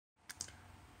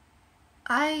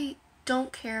I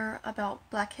don't care about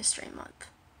Black History Month.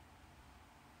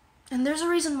 And there's a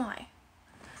reason why.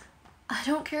 I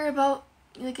don't care about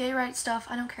the gay rights stuff.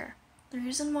 I don't care. The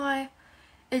reason why,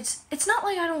 it's not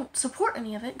like I don't support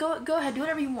any of it. Go ahead, do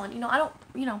whatever you want.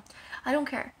 I don't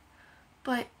care.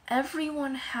 But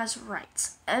everyone has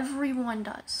rights. Everyone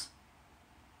does.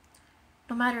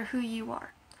 No matter who you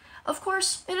are. Of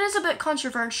course, it is a bit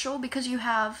controversial because you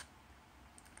have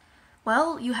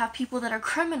people that are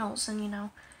criminals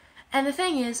and the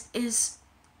thing is,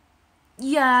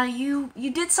 yeah, you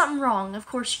did something wrong. Of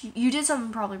course, you did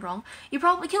something probably wrong. You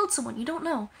probably killed someone. You don't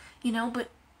know, but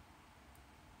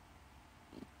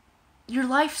your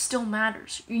life still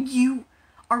matters. You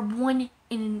are one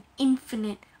in an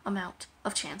infinite amount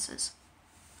of chances.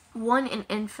 One in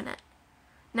infinite.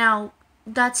 Now,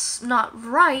 that's not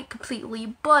right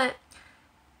completely, but,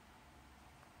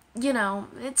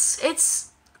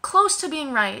 it's close to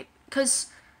being right, because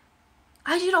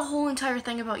I did a whole entire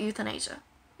thing about euthanasia.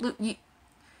 Look,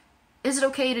 is it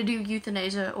okay to do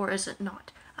euthanasia or is it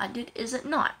not? Is it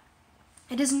not?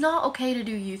 It is not okay to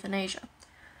do euthanasia.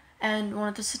 And one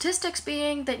of the statistics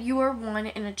being that you are 1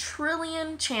 in a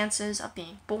trillion chances of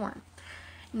being born.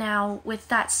 Now, with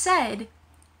that said,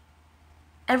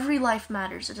 every life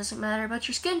matters. It doesn't matter about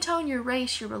your skin tone, your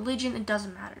race, your religion, it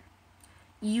doesn't matter.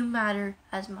 You matter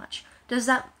as much. Does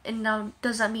that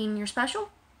mean you're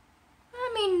special?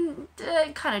 I mean,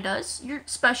 it kind of does. You're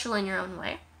special in your own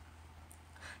way.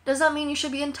 Does that mean you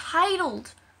should be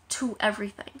entitled to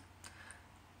everything?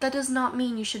 That does not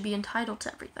mean you should be entitled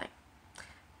to everything.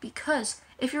 Because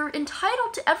if you're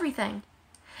entitled to everything,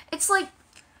 it's like,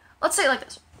 let's say it like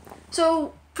this.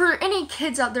 So, for any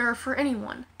kids out there, or for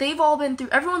anyone,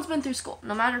 everyone's been through school.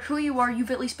 No matter who you are,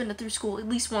 you've at least been through school at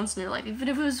least once in your life, even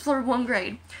if it was for 1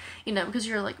 grade, because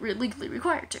you're, legally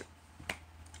required to.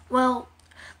 Well,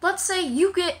 let's say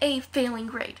you get a failing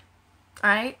grade,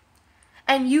 alright?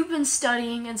 And you've been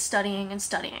studying and studying and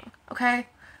studying, okay?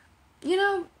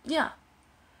 Yeah.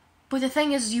 But the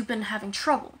thing is, you've been having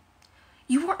trouble.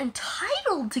 You were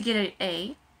entitled to get an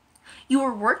A. You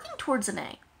were working towards an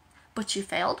A, but you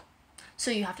failed,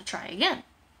 so you have to try again.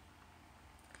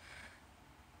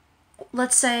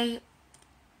 Let's say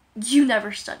you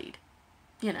never studied,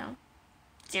 You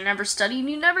never studied,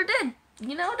 you never did.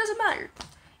 It doesn't matter.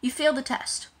 You failed the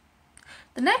test.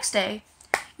 The next day,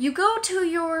 you go to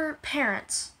your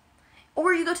parents,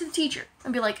 or you go to the teacher,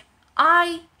 and be like,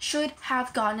 I should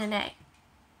have gotten an A.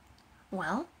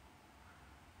 Well,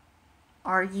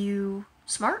 are you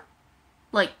smart?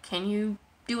 Can you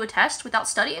do a test without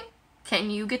studying?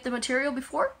 Can you get the material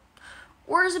before?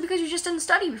 Or is it because you just didn't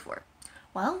study before?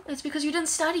 Well, it's because you didn't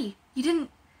study.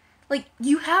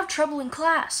 You have trouble in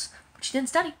class, but you didn't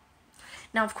study.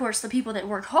 Now, of course, the people that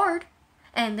work hard,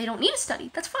 and they don't need to study,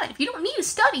 that's fine. If you don't need to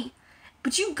study,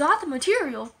 but you got the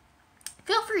material,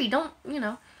 feel free,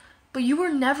 but you were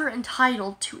never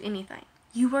entitled to anything.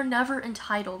 You were never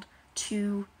entitled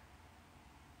to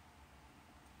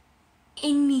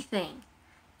anything.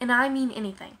 And I mean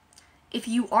anything. If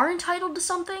you are entitled to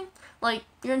something,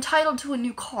 you're entitled to a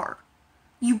new car.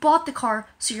 You bought the car,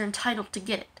 so you're entitled to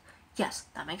get it. Yes,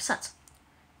 that makes sense.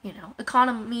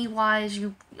 Economy-wise,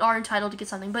 you are entitled to get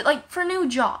something. But, for a new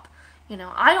job,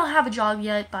 I don't have a job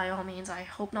yet, by all means. I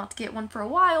hope not to get one for a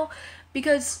while,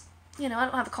 because, I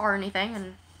don't have a car or anything,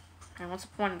 and what's the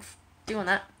point of doing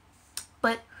that?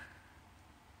 But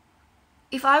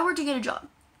if I were to get a job,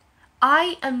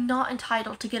 I am not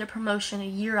entitled to get a promotion a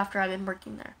year after I've been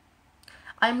working there.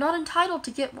 I am not entitled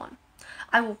to get one.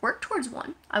 I will work towards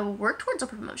one. I will work towards a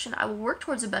promotion. I will work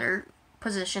towards a better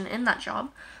position in that job,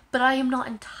 but I am not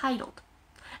entitled.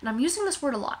 And I'm using this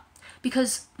word a lot,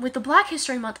 because with the Black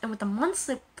History Month and with the months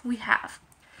that we have,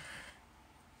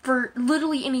 for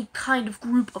literally any kind of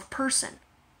group of person,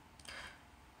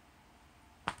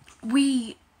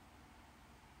 we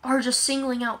are just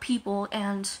singling out people.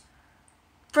 And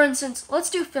for instance, let's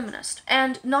do feminist,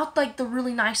 and not the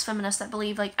really nice feminists that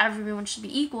believe everyone should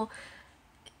be equal.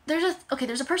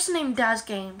 There's a person named Daz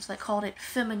Games that called it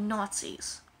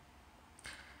feminazis.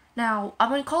 Now, I'm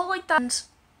gonna call it like that.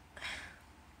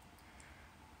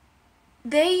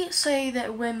 They say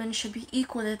that women should be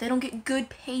equal, that they don't get good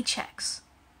paychecks.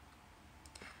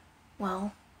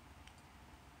 Well,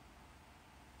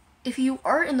 if you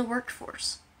are in the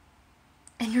workforce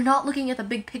and you're not looking at the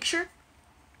big picture,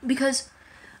 because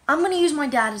I'm going to use my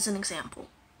dad as an example.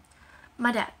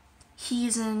 My dad, he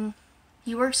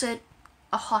works at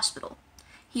a hospital.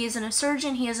 He isn't a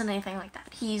surgeon, he isn't anything like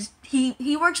that.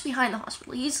 He works behind the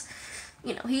hospital. He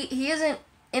isn't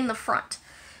in the front.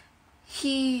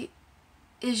 He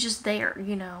is just there,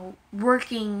 you know,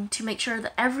 working to make sure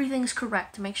that everything's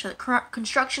correct, to make sure that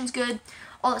construction's good,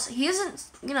 all this. He isn't,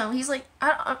 you know, he's like,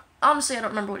 honestly, I don't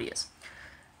remember what he is.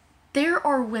 There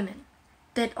are women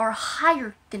that are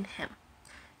higher than him.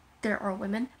 There are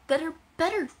women that are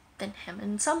better than him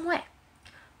in some way.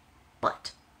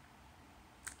 But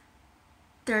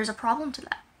there's a problem to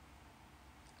that.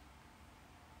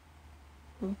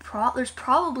 There's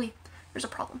a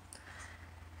problem.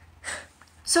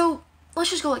 So let's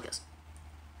just go like this.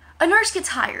 A nurse gets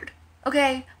hired,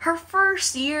 okay? Her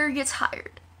first year gets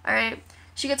hired, all right?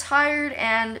 She gets hired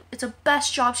and it's the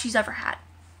best job she's ever had.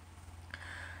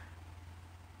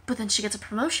 But then she gets a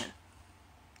promotion.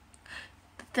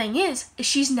 The thing is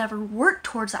she's never worked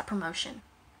towards that promotion.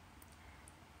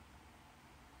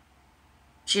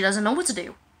 She doesn't know what to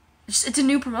do. It's a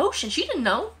new promotion. She didn't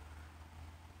know.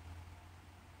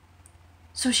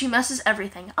 So she messes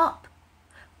everything up.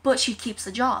 But she keeps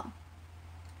the job.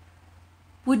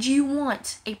 Would you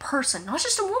want a person, not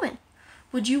just a woman,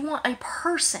 would you want a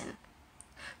person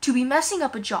to be messing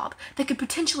up a job that could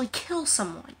potentially kill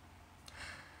someone?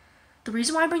 The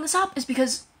reason why I bring this up is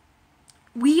because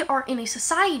we are in a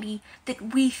society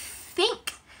that we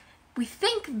think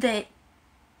that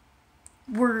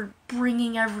we're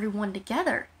bringing everyone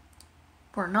together.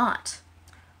 We're not.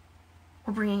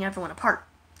 We're bringing everyone apart.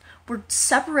 We're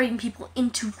separating people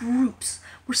into groups.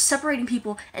 We're separating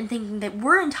people and thinking that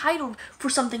we're entitled for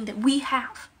something that we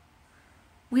have.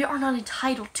 We are not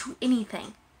entitled to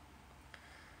anything.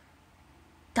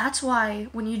 That's why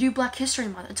when you do Black History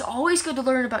Month, it's always good to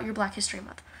learn about your Black History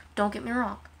Month. Don't get me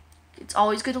wrong. It's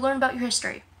always good to learn about your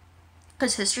history.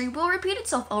 Because history will repeat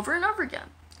itself over and over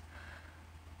again.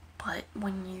 But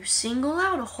when you single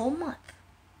out a whole month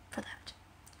for that,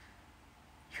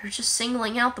 you're just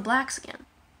singling out the blacks again.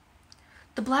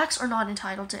 The blacks are not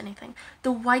entitled to anything.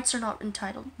 The whites are not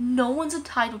entitled. No one's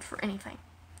entitled for anything.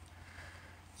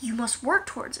 You must work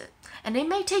towards it. And it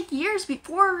may take years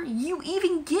before you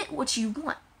even get what you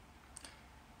want.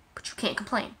 But you can't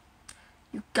complain.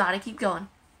 You gotta keep going.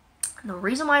 And the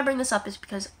reason why I bring this up is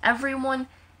because everyone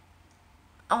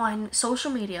on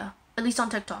social media, at least on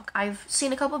TikTok, I've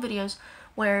seen a couple of videos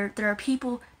where there are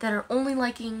people that are only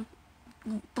liking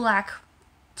black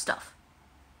stuff.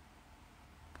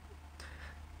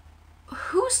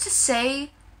 Who's to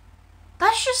say?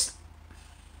 That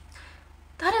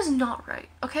is not right,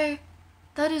 okay?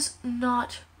 That is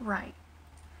not right.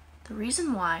 The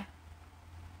reason why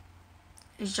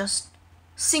is just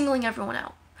singling everyone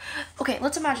out. Okay,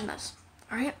 let's imagine this,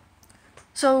 alright?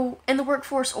 So, in the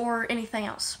workforce or anything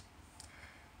else,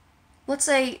 let's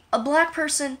say a black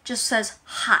person just says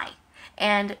hi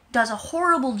and does a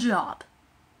horrible job,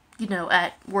 you know,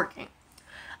 at working.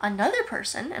 Another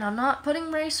person, and I'm not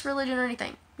putting race, religion, or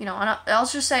anything, you know, I'll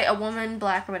just say a woman,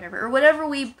 black, or whatever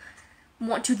we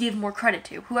want to give more credit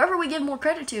to. Whoever we give more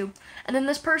credit to, and then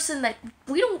this person that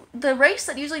the race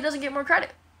that usually doesn't get more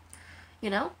credit, you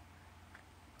know?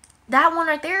 That one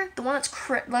right there, the one that's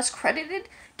less credited,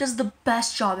 does the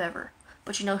best job ever.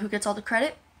 But you know who gets all the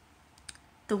credit?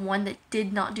 The one that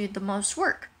did not do the most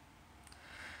work.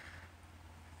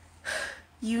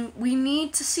 We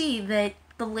need to see that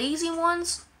the lazy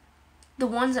ones, the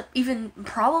ones that even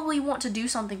probably want to do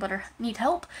something but need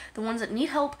help, the ones that need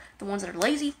help, the ones that are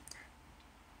lazy,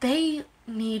 they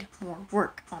need more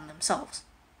work on themselves.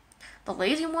 The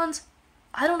lazy ones,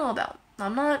 I don't know about.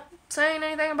 I'm not saying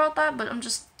anything about that, but I'm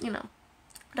just, you know,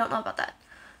 I don't know about that.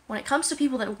 When it comes to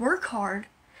people that work hard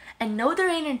and know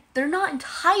they're not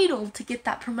entitled to get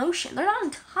that promotion, they're not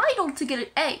entitled to get an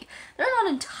A, they're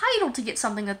not entitled to get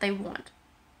something that they want.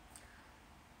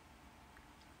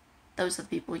 Those are the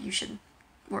people you should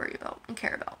worry about and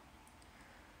care about.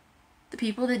 The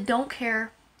people that don't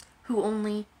care, who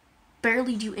only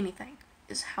barely do anything,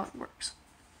 is how it works.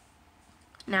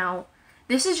 Now,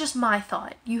 this is just my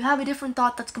thought. You have a different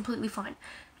thought, that's completely fine.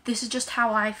 This is just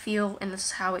how I feel, and this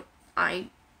is how I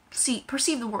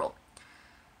perceive the world.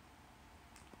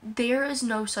 There is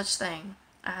no such thing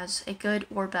as a good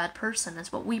or bad person,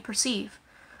 as what we perceive.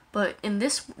 But in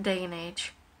this day and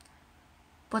age,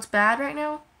 what's bad right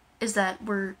now is that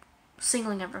we're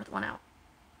singling everyone out.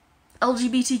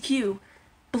 LGBTQ,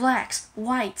 blacks,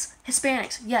 whites,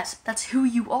 Hispanics, yes, that's who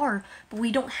you are, but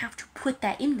we don't have to put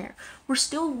that in there. We're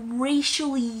still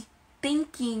racially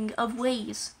thinking of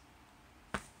ways.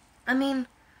 I mean,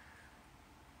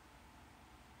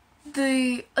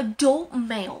 the adult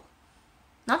male,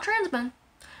 not trans men,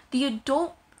 the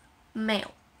adult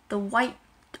male, the white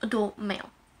adult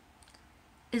male,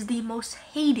 is the most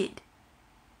hated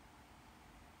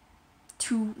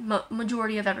to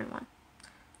majority of everyone.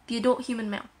 The adult human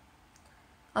male.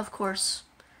 Of course,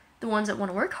 the ones that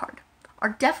want to work hard,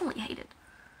 are definitely hated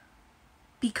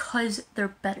because they're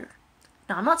better.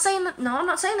 Now, I'm not saying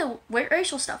the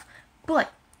racial stuff,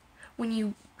 but when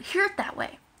you hear it that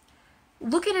way,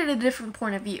 look at it a different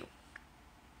point of view.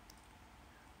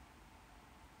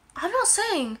 I'm not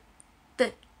saying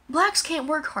that blacks can't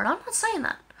work hard. I'm not saying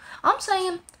that. I'm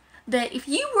saying that if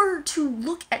you were to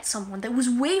look at someone that was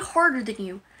way harder than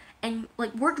you and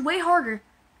like worked way harder,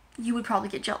 you would probably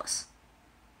get jealous.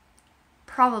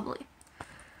 Probably.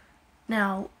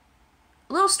 Now,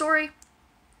 a little story.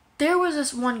 There was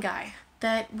this one guy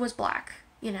that was black,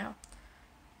 you know.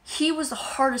 He was the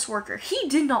hardest worker. He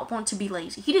did not want to be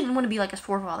lazy. He didn't want to be like his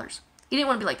forefathers. He didn't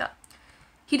want to be like that.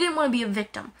 He didn't want to be a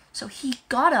victim. So he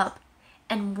got up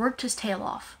and worked his tail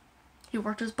off. He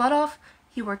worked his butt off.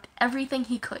 He worked everything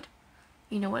he could.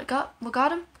 You know what got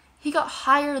him? He got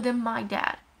higher than my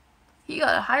dad. He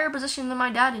got a higher position than my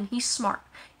dad, and he's smart.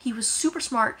 He was super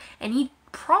smart, and he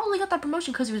probably got that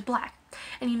promotion because he was black.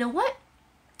 And you know what?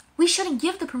 We shouldn't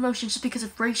give the promotion just because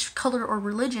of race, color, or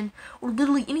religion, or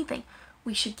literally anything.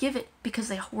 We should give it because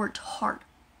they worked hard.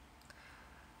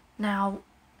 Now,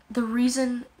 the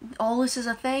reason all this is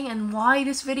a thing and why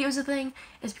this video is a thing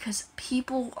is because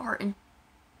people are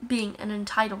being an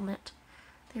entitlement.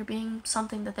 They're being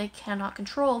something that they cannot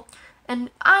control.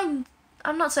 And I'm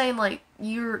not saying like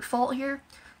you're at fault here,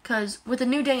 because with the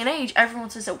new day and age, everyone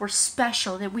says that we're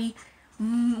special, that we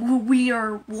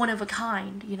are one of a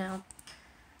kind, you know.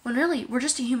 When really, we're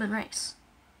just a human race.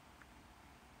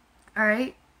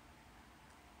 Alright?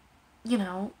 You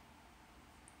know,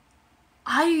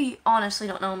 I honestly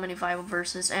don't know many Bible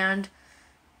verses, and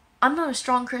I'm not a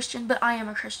strong Christian, but I am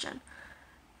a Christian.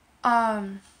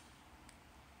 God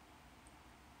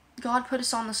put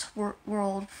us on this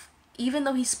world. Even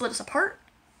though he split us apart,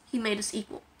 he made us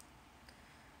equal.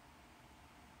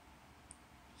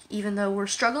 Even though we're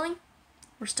struggling,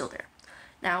 we're still there.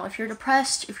 Now, if you're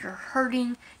depressed, if you're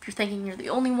hurting, if you're thinking you're the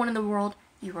only one in the world,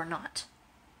 you are not.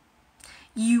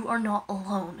 You are not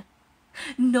alone.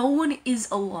 No one is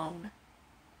alone.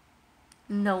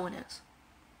 No one is.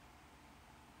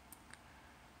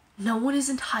 No one is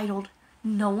entitled.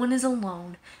 No one is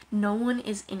alone. No one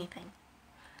is anything.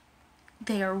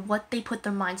 They are what they put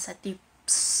their mindset, they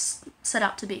set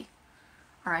out to be.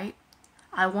 Alright?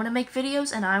 I want to make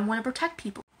videos and I want to protect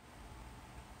people.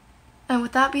 And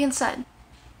with that being said,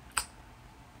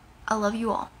 I love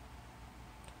you all.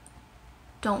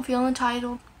 Don't feel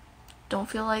entitled. Don't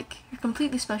feel like you're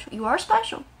completely special. You are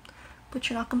special, but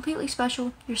you're not completely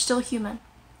special. You're still human.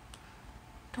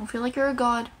 Don't feel like you're a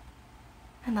god.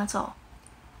 And that's all.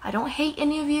 I don't hate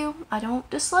any of you. I don't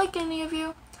dislike any of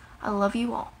you. I love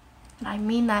you all. And I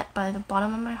mean that by the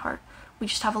bottom of my heart. We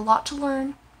just have a lot to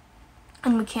learn,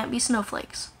 and we can't be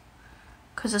snowflakes.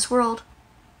 Because this world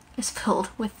is filled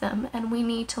with them, and we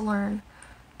need to learn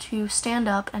to stand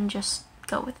up and just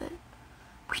go with it.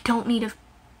 We don't need to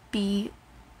be,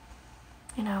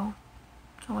 you know,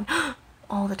 going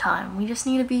all the time. We just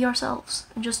need to be ourselves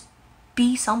and just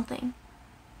be something.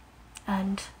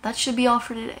 And that should be all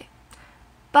for today.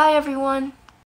 Bye, everyone.